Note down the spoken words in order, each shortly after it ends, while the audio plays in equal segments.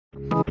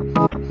Don't you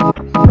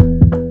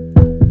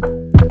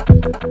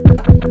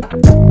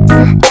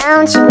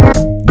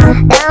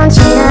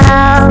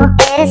know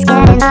it's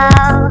getting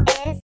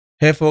old?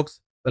 Hey folks,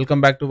 welcome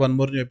back to one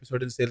more new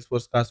episode in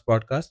Salesforce Cast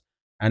podcast,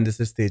 and this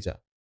is Teja.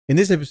 In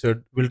this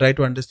episode, we'll try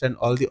to understand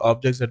all the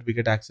objects that we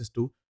get access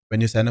to when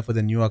you sign up for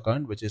the new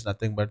account, which is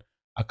nothing but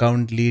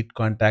account, lead,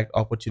 contact,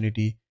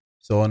 opportunity,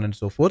 so on and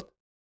so forth.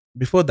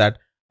 Before that,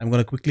 I'm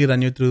going to quickly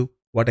run you through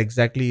what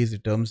exactly is the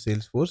term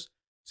Salesforce.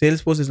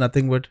 Salesforce is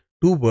nothing but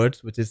two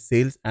words, which is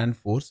sales and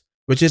force,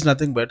 which is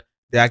nothing but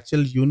the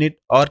actual unit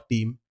or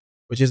team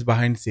which is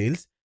behind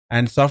sales.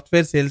 And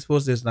software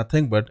Salesforce is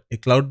nothing but a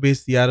cloud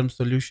based CRM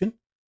solution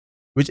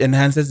which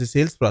enhances the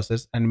sales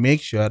process and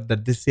makes sure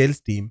that the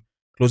sales team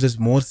closes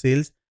more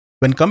sales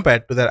when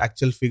compared to their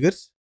actual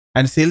figures.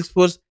 And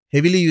Salesforce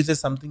heavily uses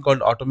something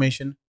called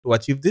automation to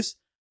achieve this.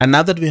 And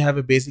now that we have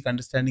a basic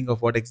understanding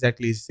of what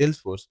exactly is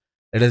Salesforce,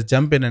 let us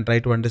jump in and try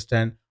to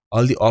understand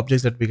all the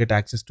objects that we get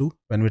access to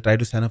when we try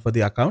to sign up for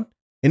the account.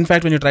 In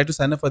fact, when you try to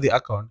sign up for the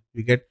account,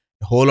 we get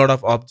a whole lot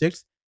of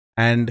objects,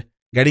 and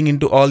getting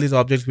into all these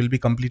objects will be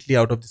completely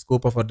out of the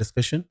scope of our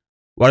discussion.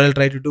 What I'll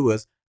try to do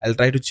is I'll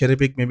try to cherry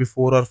pick maybe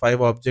four or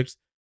five objects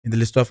in the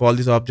list of all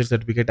these objects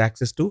that we get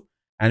access to,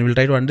 and we'll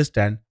try to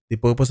understand the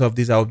purpose of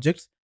these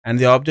objects. And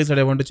the objects that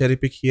I want to cherry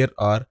pick here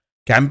are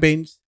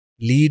campaigns,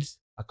 leads,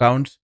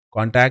 accounts,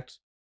 contacts,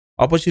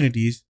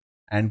 opportunities,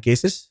 and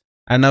cases.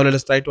 And now let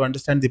us try to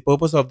understand the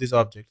purpose of these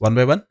objects one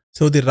by one.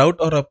 So the route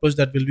or approach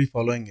that we'll be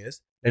following is,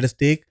 let us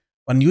take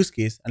one use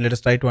case and let us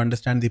try to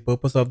understand the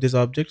purpose of these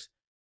objects.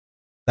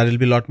 That will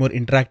be a lot more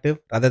interactive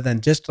rather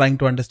than just trying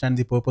to understand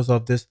the purpose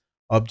of these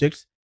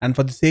objects. And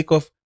for the sake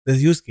of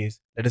this use case,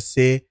 let us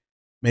say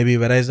maybe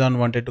Verizon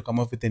wanted to come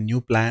up with a new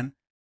plan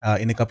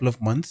in a couple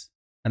of months.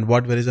 And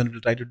what Verizon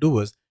will try to do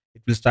is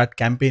it will start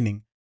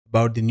campaigning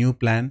about the new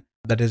plan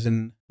that is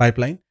in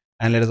pipeline.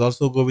 And let us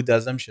also go with the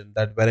assumption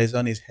that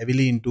Verizon is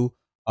heavily into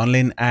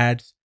online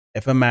ads,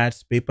 FM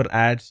ads, paper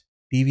ads,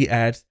 TV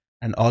ads,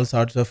 and all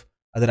sorts of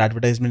other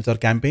advertisements or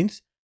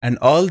campaigns. And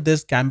all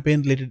this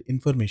campaign related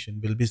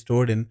information will be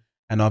stored in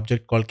an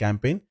object called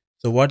campaign.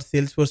 So, what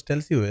Salesforce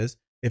tells you is,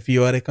 if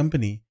you are a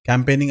company,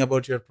 campaigning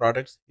about your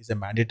products is a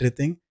mandatory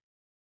thing.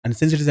 And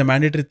since it is a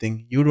mandatory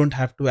thing, you don't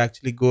have to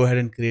actually go ahead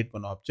and create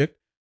one object.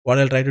 What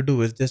I'll try to do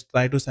is just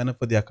try to sign up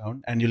for the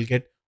account, and you'll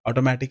get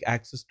automatic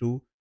access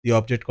to the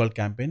object called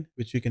campaign,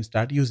 which you can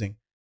start using.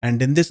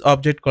 And in this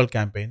object called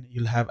campaign,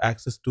 you'll have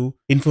access to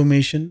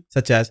information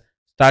such as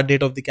start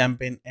date of the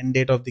campaign, end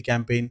date of the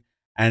campaign,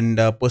 and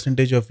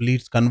percentage of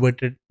leads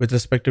converted with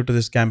respect to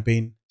this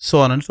campaign, so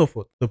on and so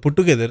forth. So put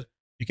together,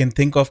 you can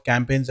think of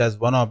campaigns as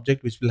one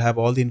object which will have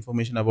all the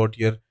information about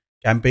your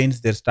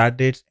campaigns, their start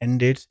dates, end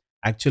dates,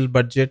 actual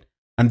budget,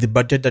 and the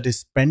budget that is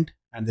spent,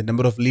 and the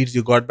number of leads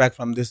you got back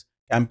from this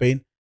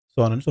campaign,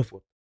 so on and so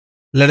forth.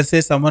 Let us say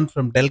someone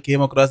from Dell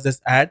came across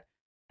this ad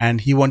and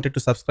he wanted to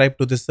subscribe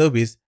to this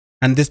service.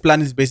 And this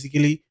plan is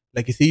basically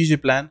like a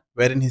CUG plan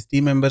wherein his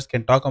team members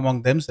can talk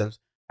among themselves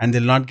and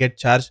they'll not get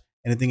charged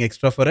anything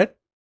extra for it.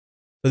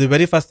 So the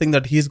very first thing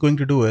that he's going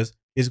to do is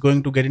he's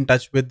going to get in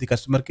touch with the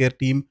customer care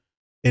team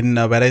in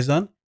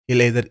Verizon.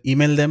 He'll either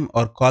email them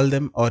or call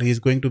them, or he's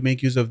going to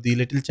make use of the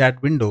little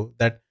chat window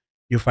that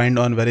you find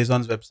on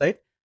Verizon's website.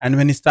 And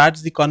when he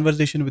starts the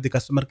conversation with the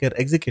customer care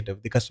executive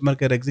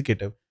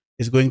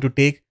is going to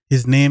take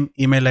his name,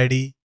 email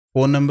ID,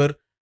 phone number,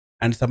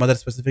 and some other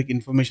specific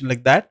information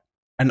like that.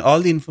 And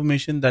all the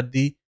information that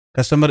the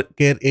customer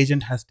care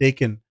agent has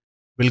taken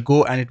will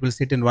go and it will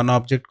sit in one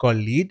object called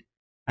lead.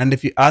 And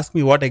if you ask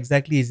me what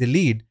exactly is a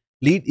lead,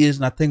 lead is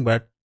nothing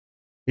but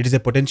it is a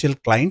potential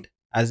client,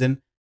 as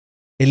in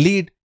a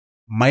lead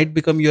might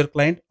become your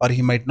client or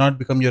he might not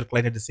become your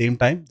client at the same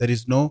time. There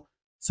is no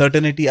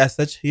certainty as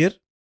such here.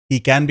 He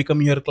can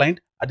become your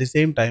client at the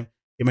same time.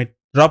 He might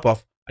drop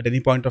off at any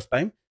point of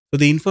time. So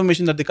the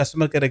information that the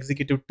customer care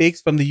executive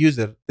takes from the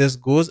user, this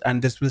goes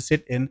and this will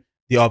sit in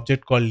the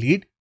object called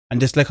lead. And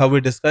just like how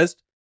we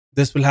discussed,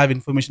 this will have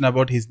information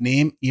about his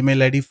name,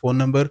 email ID, phone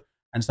number,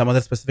 and some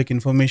other specific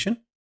information.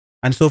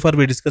 And so far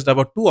we discussed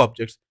about two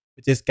objects,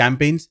 which is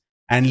campaigns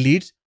and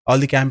leads. All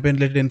the campaign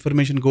related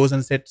information goes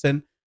and sets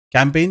in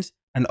campaigns,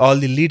 and all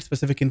the lead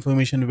specific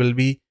information will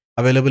be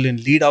available in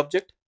lead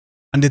object.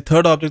 And the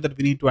third object that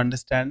we need to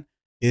understand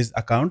is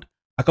account.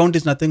 Account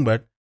is nothing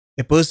but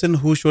a person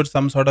who showed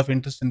some sort of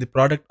interest in the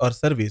product or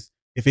service.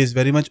 If he is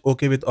very much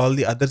okay with all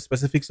the other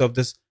specifics of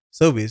this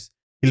service,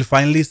 he'll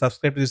finally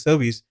subscribe to the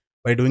service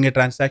by doing a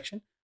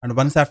transaction. And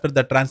once after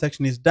that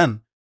transaction is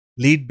done,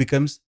 lead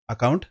becomes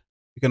account.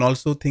 You can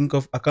also think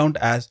of account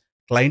as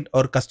client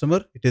or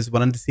customer. It is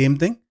one and the same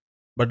thing,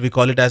 but we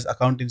call it as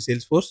account in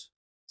Salesforce.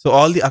 So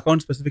all the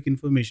account specific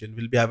information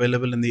will be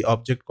available in the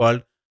object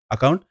called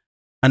account.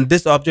 And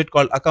this object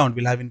called account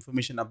will have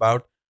information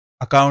about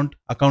account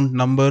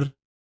number,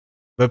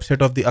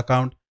 website of the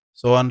account,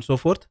 so on and so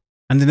forth.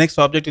 And the next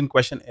object in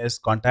question is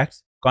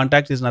contacts.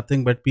 Contacts is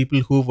nothing but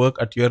people who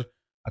work at your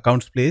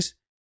account's place.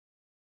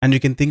 And you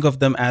can think of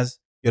them as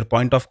your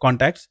point of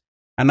contacts.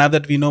 And now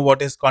that we know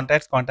what is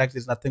contacts, contacts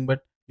is nothing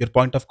but your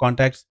point of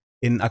contacts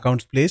in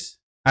accounts place.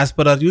 As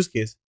per our use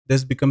case,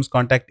 this becomes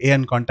contact A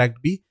and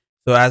contact B.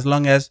 So as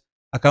long as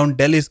account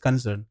Del is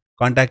concerned,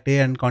 contact A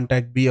and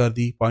contact B are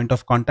the point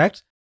of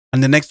contacts.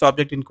 And the next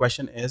object in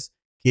question is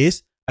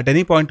case. At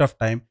any point of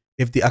time,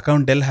 if the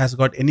account Del has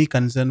got any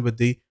concern with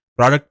the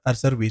product or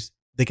service,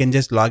 they can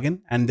just log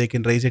in and they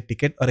can raise a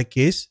ticket or a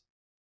case,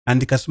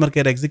 and the customer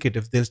care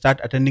executives, they'll start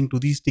attending to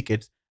these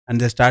tickets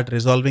and they'll start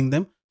resolving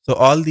them. So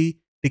all the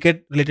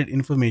ticket related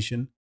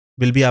information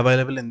will be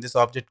available in this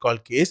object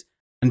called case.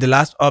 And the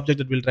last object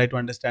that we'll try to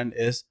understand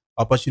is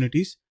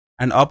opportunities.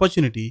 An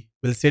opportunity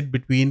will sit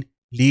between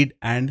lead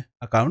and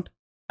account.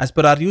 As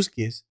per our use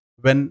case,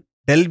 when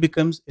Dell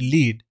becomes a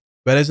lead,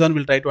 Verizon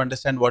will try to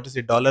understand what is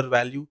the dollar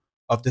value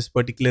of this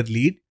particular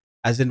lead,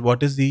 as in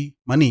what is the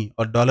money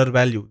or dollar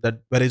value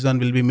that Verizon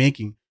will be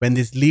making when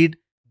this lead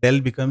Dell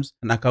becomes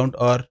an account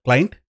or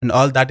client, and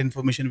all that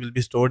information will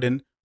be stored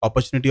in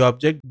opportunity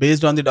object.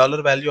 Based on the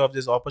dollar value of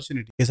this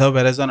opportunity is how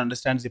Verizon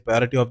understands the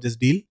priority of this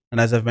deal.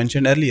 And as I've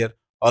mentioned earlier,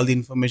 all the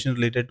information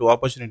related to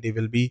opportunity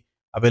will be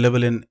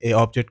available in a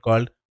object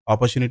called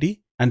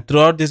opportunity. And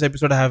throughout this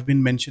episode, I have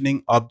been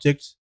mentioning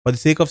objects. For the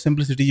sake of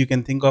simplicity, you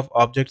can think of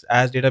objects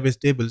as database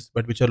tables,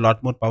 but which are a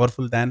lot more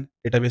powerful than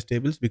database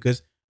tables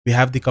because we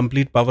have the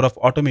complete power of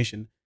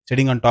automation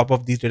sitting on top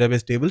of these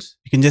database tables.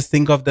 You can just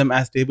think of them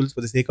as tables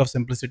for the sake of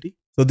simplicity.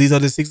 So these are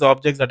the 6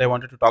 objects that I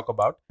wanted to talk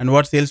about. And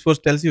what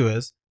Salesforce tells you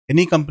is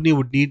any company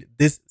would need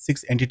these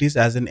 6 entities,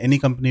 as in any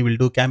company will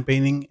do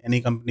campaigning, any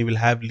company will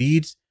have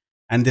leads,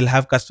 and they'll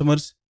have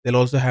customers. They'll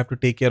also have to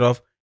take care of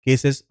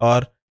cases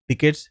or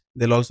tickets.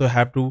 They'll also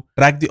have to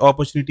track the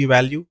opportunity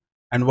value.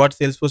 And what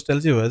Salesforce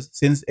tells you is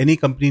since any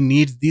company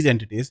needs these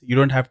entities, you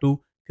don't have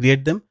to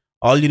create them.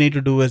 All you need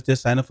to do is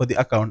just sign up for the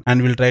account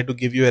and we'll try to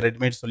give you a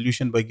ready-made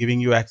solution by giving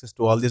you access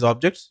to all these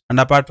objects. And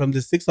apart from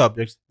these 6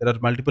 objects, there are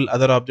multiple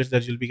other objects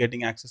that you'll be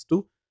getting access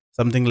to,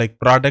 something like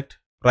product,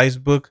 price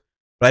book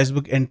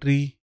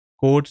entry,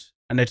 codes,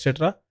 and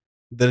etc.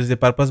 There is a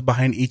purpose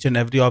behind each and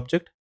every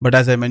object. But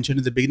as I mentioned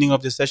in the beginning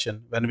of this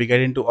session, when we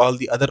get into all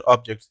the other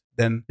objects,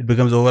 then it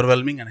becomes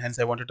overwhelming, and hence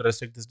I wanted to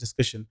restrict this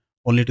discussion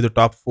only to the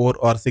top 4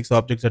 or 6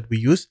 objects that we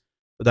use.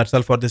 So that's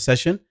all for this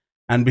session.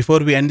 And before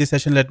we end this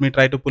session, let me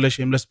try to pull a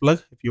shameless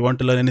plug. If you want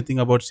to learn anything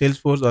about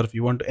Salesforce or if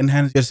you want to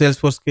enhance your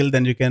Salesforce skill,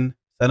 then you can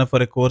sign up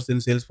for a course in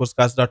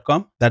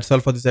salesforcecast.com. That's all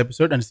for this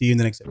episode, and see you in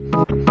the next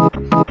episode.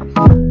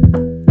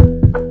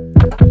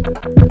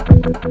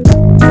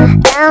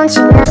 Don't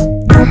you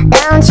know?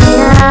 Don't you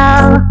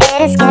know?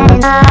 It is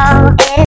getting old.